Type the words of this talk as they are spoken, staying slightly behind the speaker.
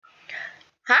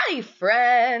Hi,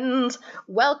 friends.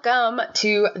 Welcome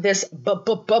to this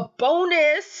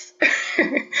bonus.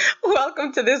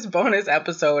 Welcome to this bonus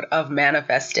episode of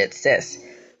Manifest It, Sis.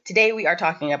 Today we are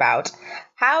talking about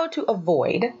how to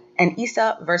avoid an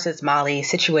Issa versus Molly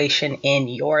situation in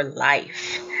your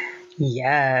life.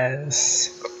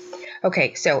 Yes.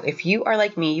 Okay, so if you are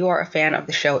like me, you are a fan of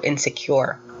the show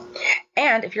Insecure.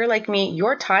 And if you're like me,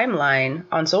 your timeline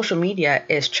on social media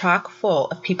is chock full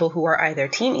of people who are either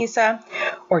Team Issa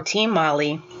or Team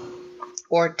Molly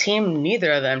or Team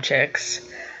neither of them chicks.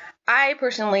 I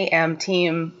personally am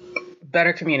Team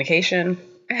better communication,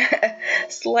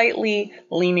 slightly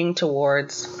leaning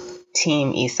towards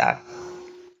Team Issa.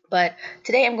 But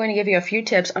today I'm going to give you a few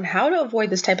tips on how to avoid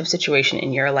this type of situation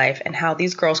in your life and how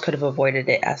these girls could have avoided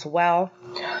it as well.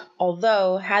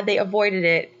 Although, had they avoided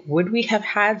it, would we have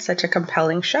had such a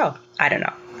compelling show? I don't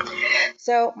know.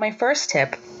 So my first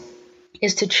tip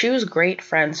is to choose great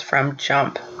friends from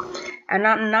jump. And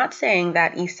I'm not saying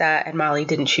that Issa and Molly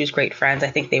didn't choose great friends.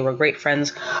 I think they were great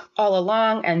friends all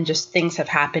along, and just things have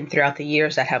happened throughout the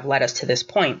years that have led us to this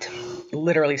point.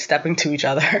 Literally stepping to each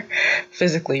other,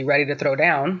 physically ready to throw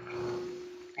down,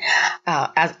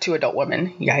 as two adult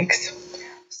women. Yikes.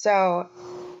 So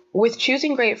with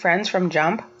choosing great friends from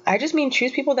jump, I just mean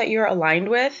choose people that you're aligned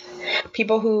with,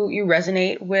 people who you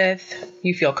resonate with,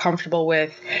 you feel comfortable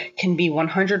with, can be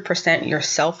 100%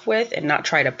 yourself with and not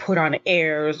try to put on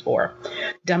airs or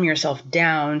dumb yourself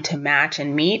down to match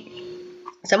and meet.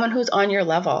 Someone who's on your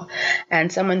level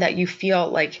and someone that you feel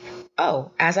like,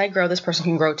 oh, as I grow, this person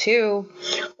can grow too.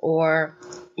 Or,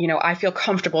 I feel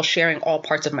comfortable sharing all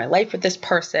parts of my life with this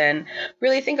person.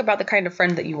 Really think about the kind of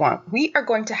friend that you want. We are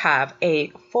going to have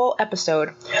a full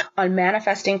episode on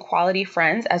manifesting quality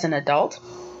friends as an adult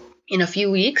in a few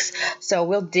weeks. So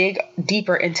we'll dig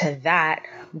deeper into that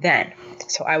then.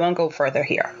 So I won't go further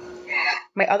here.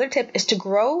 My other tip is to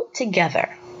grow together.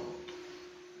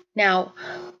 Now,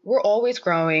 we're always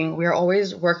growing. We're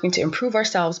always working to improve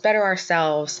ourselves, better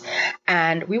ourselves,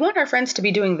 and we want our friends to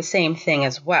be doing the same thing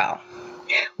as well.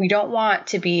 We don't want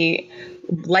to be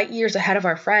light years ahead of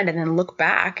our friend and then look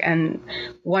back and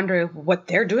wonder what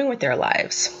they're doing with their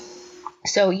lives.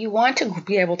 So you want to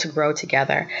be able to grow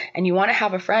together, and you want to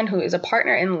have a friend who is a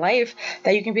partner in life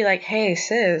that you can be like, hey,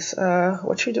 sis,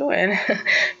 what you doing?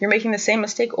 You're making the same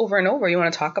mistake over and over. You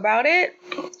want to talk about it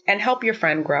and help your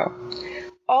friend grow.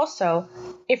 Also,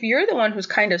 if you're the one who's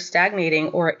kind of stagnating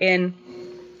or in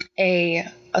a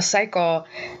cycle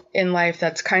in life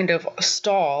that's kind of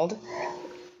stalled,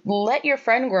 let your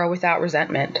friend grow without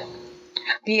resentment.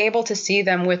 Be able to see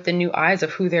them with the new eyes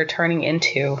of who they're turning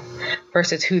into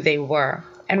versus who they were.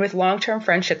 And with long-term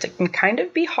friendships, it can kind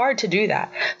of be hard to do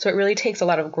that. So it really takes a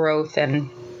lot of growth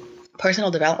and personal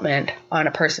development on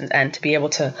a person's end to be able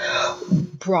to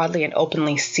broadly and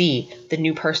openly see the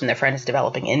new person their friend is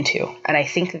developing into. And I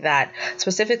think that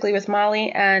specifically with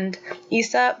Molly and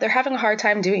Issa, they're having a hard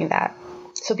time doing that.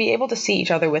 So be able to see each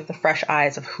other with the fresh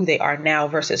eyes of who they are now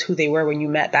versus who they were when you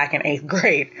met back in 8th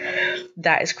grade.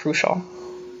 That is crucial.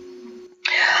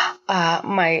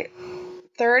 My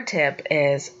third tip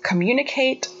is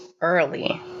communicate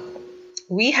early.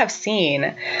 We have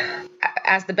seen,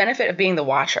 as the benefit of being the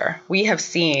watcher, we have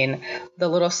seen the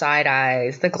little side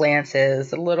eyes, the glances,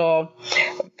 the little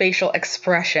facial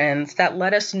expressions that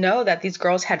let us know that these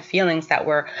girls had feelings that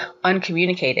were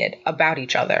uncommunicated about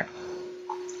each other.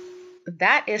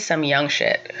 That is some young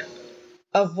shit.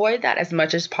 Avoid that as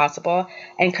much as possible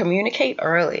and communicate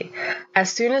early.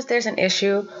 As soon as there's an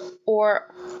issue or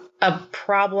a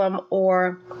problem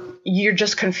or you're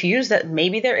just confused that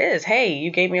maybe there is, hey, you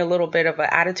gave me a little bit of an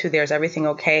attitude there, is everything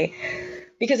okay?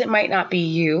 Because it might not be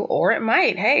you, or it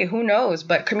might, hey, who knows?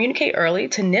 But communicate early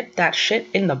to nip that shit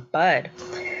in the bud.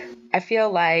 I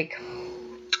feel like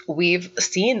we've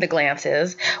seen the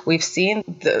glances, we've seen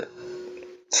the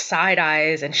side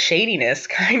eyes and shadiness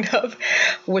kind of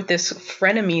with this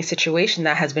frenemy situation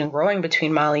that has been growing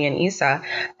between Molly and Issa.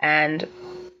 And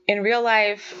in real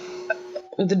life,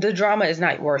 the drama is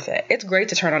not worth it. It's great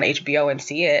to turn on HBO and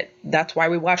see it. That's why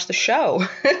we watch the show.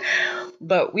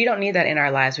 But we don't need that in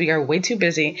our lives. We are way too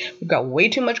busy. We've got way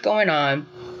too much going on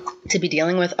to be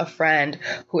dealing with a friend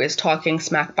who is talking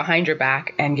smack behind your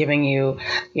back and giving you,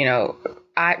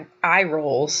 eye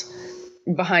rolls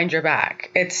behind your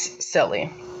back. It's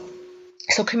silly.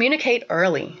 So communicate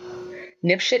early.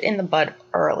 Nip shit in the bud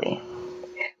early.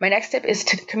 My next tip is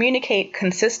to communicate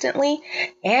consistently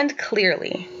and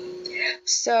clearly.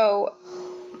 So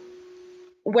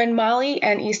when Molly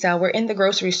and Issa were in the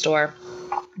grocery store,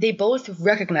 they both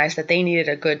recognized that they needed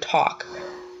a good talk.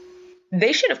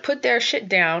 They should have put their shit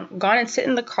down, gone and sit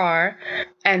in the car,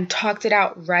 and talked it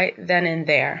out right then and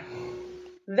there.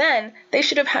 then they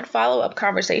should have had follow-up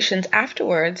conversations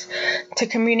afterwards to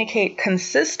communicate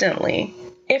consistently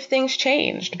if things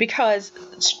changed, because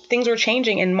things were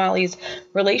changing in Molly's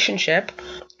relationship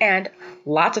and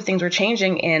lots of things were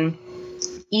changing in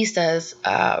Issa's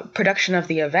production of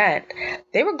the event.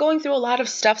 They were going through a lot of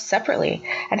stuff separately,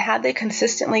 and had they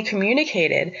consistently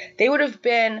communicated, they would have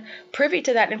been privy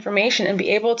to that information and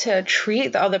be able to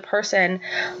treat the other person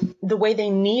the way they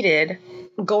needed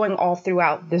going all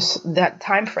throughout that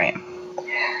time frame.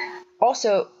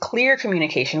 Also, clear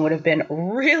communication would have been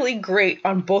really great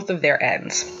on both of their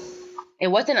ends. It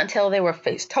wasn't until they were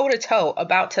faced toe-to-toe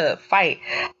about to fight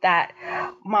that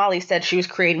Molly said she was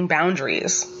creating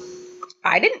boundaries.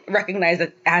 I didn't recognize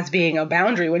it as being a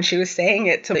boundary when she was saying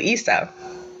it to Issa.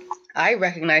 I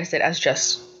recognized it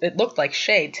as it looked like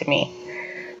shade to me.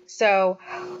 So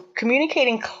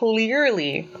communicating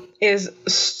clearly is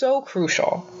so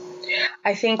crucial.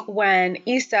 I think when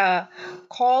Issa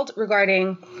called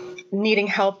regarding needing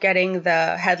help getting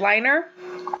the headliner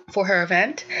for her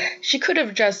event, she could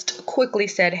have just quickly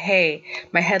said, hey,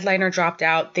 my headliner dropped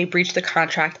out. They breached the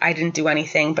contract. I didn't do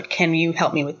anything, but can you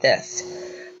help me with this?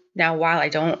 Now, while I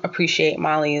don't appreciate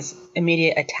Molly's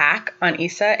immediate attack on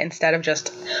Issa, instead of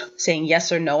just saying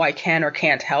yes or no, I can or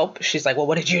can't help, she's like, well,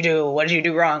 what did you do? What did you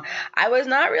do wrong? I was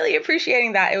not really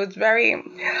appreciating that. It was very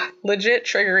legit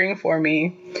triggering for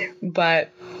me.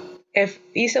 But if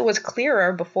Issa was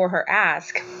clearer before her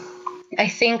ask, I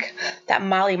think that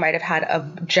Molly might have had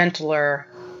a gentler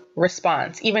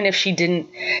response. Even if she didn't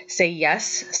say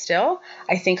yes still,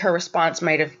 I think her response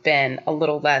might have been a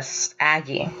little less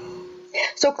aggy.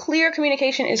 So clear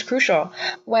communication is crucial.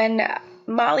 When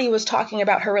Molly was talking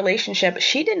about her relationship,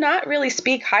 she did not really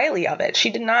speak highly of it. She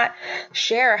did not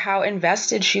share how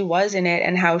invested she was in it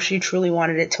and how she truly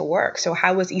wanted it to work. So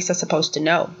how was Issa supposed to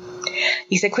know?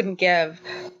 Issa couldn't give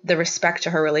the respect to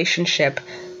her relationship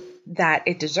that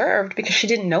it deserved because she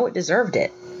didn't know it deserved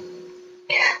it.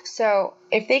 So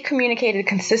if they communicated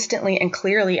consistently and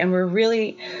clearly and were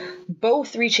really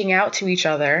both reaching out to each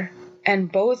other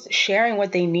and both sharing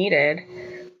what they needed,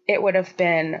 it would have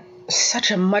been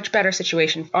such a much better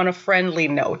situation on a friendly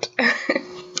note.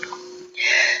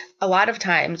 A lot of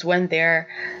times when there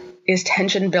is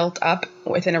tension built up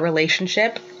within a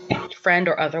relationship, friend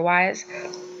or otherwise,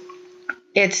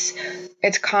 it's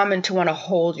common to want to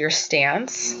hold your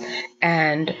stance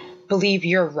and believe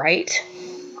you're right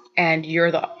and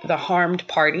you're the harmed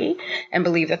party, and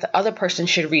believe that the other person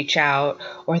should reach out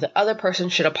or the other person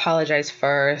should apologize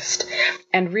first.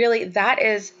 And really, that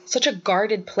is such a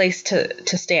guarded place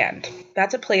to stand.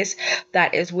 That's a place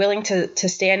that is willing to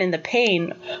stand in the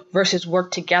pain versus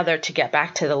work together to get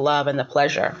back to the love and the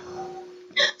pleasure.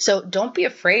 So don't be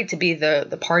afraid to be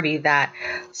the party that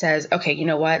says, okay, you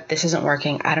know what? This isn't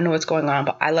working. I don't know what's going on,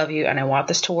 but I love you and I want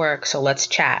this to work. So let's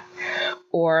chat.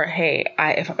 Or, hey,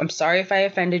 I'm sorry if I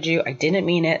offended you. I didn't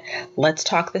mean it. Let's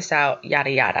talk this out, yada,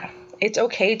 yada. It's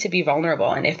okay to be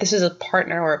vulnerable. And if this is a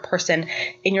partner or a person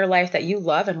in your life that you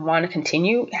love and want to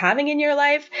continue having in your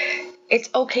life, it's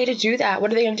okay to do that.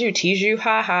 What are they going to do? Tease you?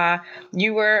 Ha ha.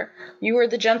 You were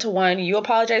the gentle one. You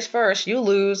apologize first. You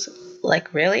lose.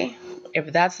 Like, really?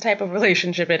 If that's the type of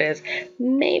relationship it is,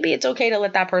 maybe it's okay to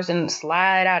let that person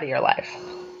slide out of your life.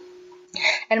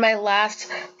 And my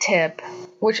last tip,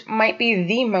 which might be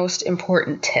the most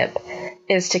important tip,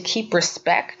 is to keep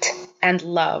respect and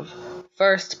love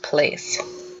first place.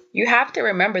 You have to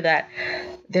remember that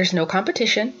there's no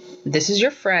competition. This is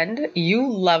your friend. You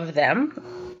love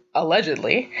them,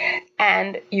 allegedly,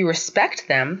 and you respect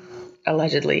them,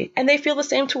 allegedly, and they feel the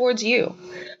same towards you.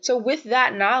 So with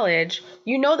that knowledge,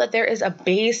 you know that there is a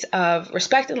base of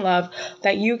respect and love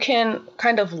that you can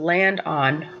kind of land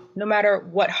on, no matter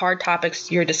what hard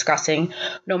topics you're discussing,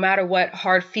 no matter what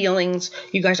hard feelings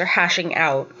you guys are hashing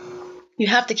out. You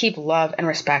have to keep love and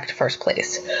respect first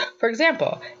place. For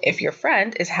example, if your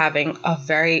friend is having a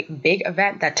very big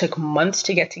event that took months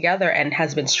to get together and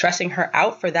has been stressing her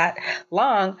out for that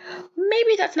long,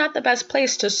 maybe that's not the best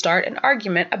place to start an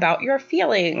argument about your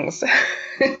feelings.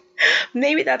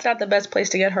 Maybe that's not the best place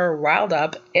to get her riled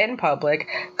up in public,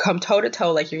 come toe to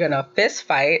toe like you're going to fist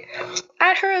fight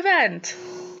at her event.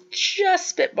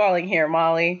 Just spitballing here,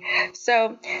 Molly.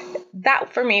 So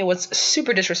that for me was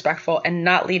super disrespectful and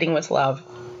not leading with love.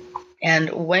 And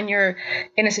when you're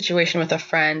in a situation with a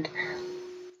friend,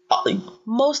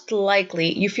 most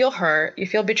likely you feel hurt, you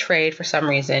feel betrayed for some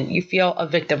reason, you feel a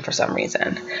victim for some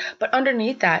reason. But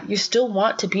underneath that, you still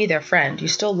want to be their friend. You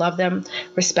still love them,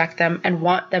 respect them, and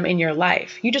want them in your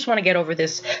life. You just want to get over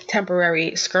this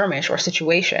temporary skirmish or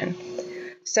situation.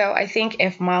 So I think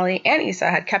if Molly and Issa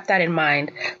had kept that in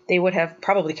mind, they would have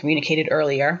probably communicated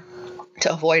earlier,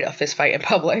 to avoid a fist fight in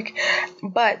public,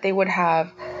 but they would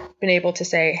have been able to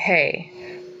say, hey,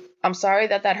 I'm sorry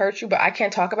that hurt you, but I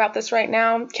can't talk about this right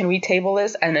now. Can we table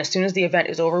this? And as soon as the event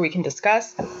is over, we can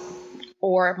discuss.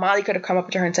 Or Molly could have come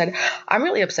up to her and said, I'm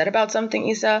really upset about something,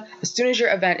 Issa. As soon as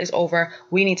your event is over,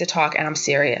 we need to talk, and I'm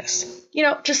serious.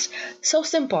 Just so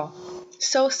simple.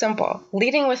 So simple.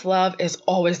 Leading with love is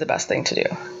always the best thing to do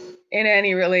in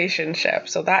any relationship.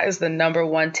 So that is the number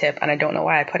one tip, and I don't know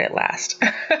why I put it last.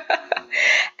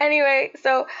 Anyway,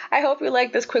 so I hope you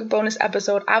like this quick bonus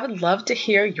episode. I would love to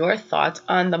hear your thoughts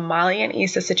on the Molly and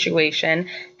Issa situation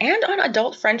and on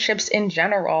adult friendships in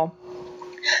general.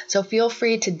 So feel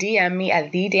free to DM me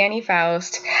at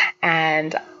 @TheDannyFaust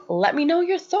and let me know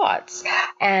your thoughts.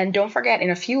 And don't forget, in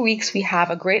a few weeks, we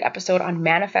have a great episode on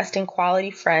manifesting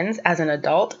quality friends as an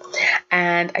adult.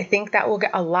 And I think that we'll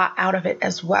get a lot out of it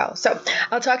as well. So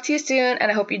I'll talk to you soon,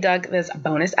 and I hope you dug this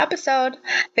bonus episode.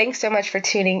 Thanks so much for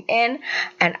tuning in,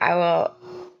 and I will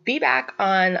be back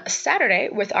on Saturday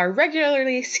with our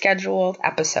regularly scheduled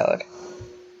episode.